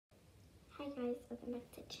Hi guys, welcome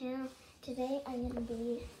back to the channel. Today I'm going to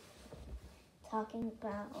be talking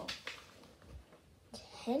about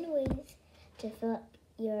 10 ways to fill up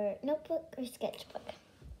your notebook or sketchbook.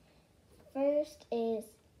 First is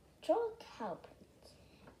draw cow prints.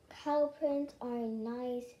 Cow prints are a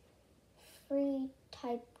nice free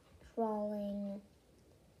type drawing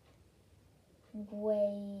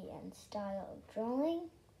way and style of drawing.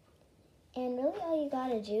 And really all you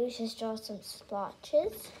gotta do is just draw some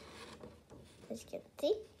splotches, as you can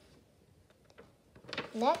see.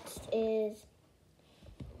 Next is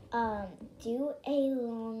do a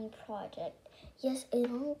long project. Yes, a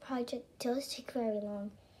long project does take very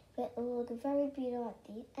long, but it will look very beautiful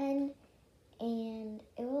at the end, and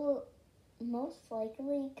it will most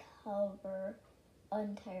likely cover an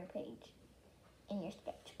entire page in your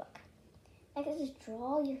sketchbook. Next is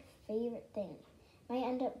draw your favorite thing. Might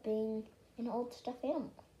end up being an old stuffed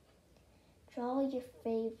animal. Draw your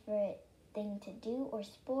favorite thing to do or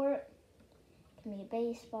sport. It can be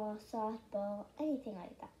baseball, softball, anything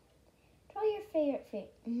like that. Draw your favorite food.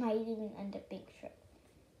 It might even end up being shrimp.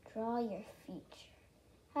 Draw your future.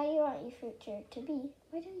 How you want your future to be,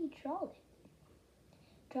 why don't you draw it?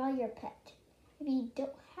 Draw your pet. If you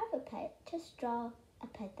don't have a pet, just draw a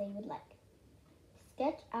pet that you would like.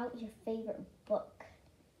 Sketch out your favorite book.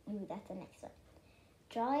 Ooh, that's the next one.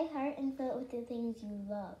 Draw a heart and fill it with the things you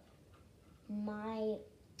love. My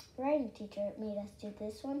writing teacher made us do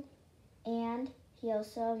this one, and he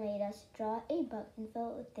also made us draw a book and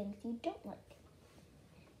fill it with things you don't like.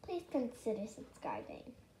 Please consider subscribing.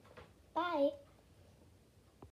 Bye!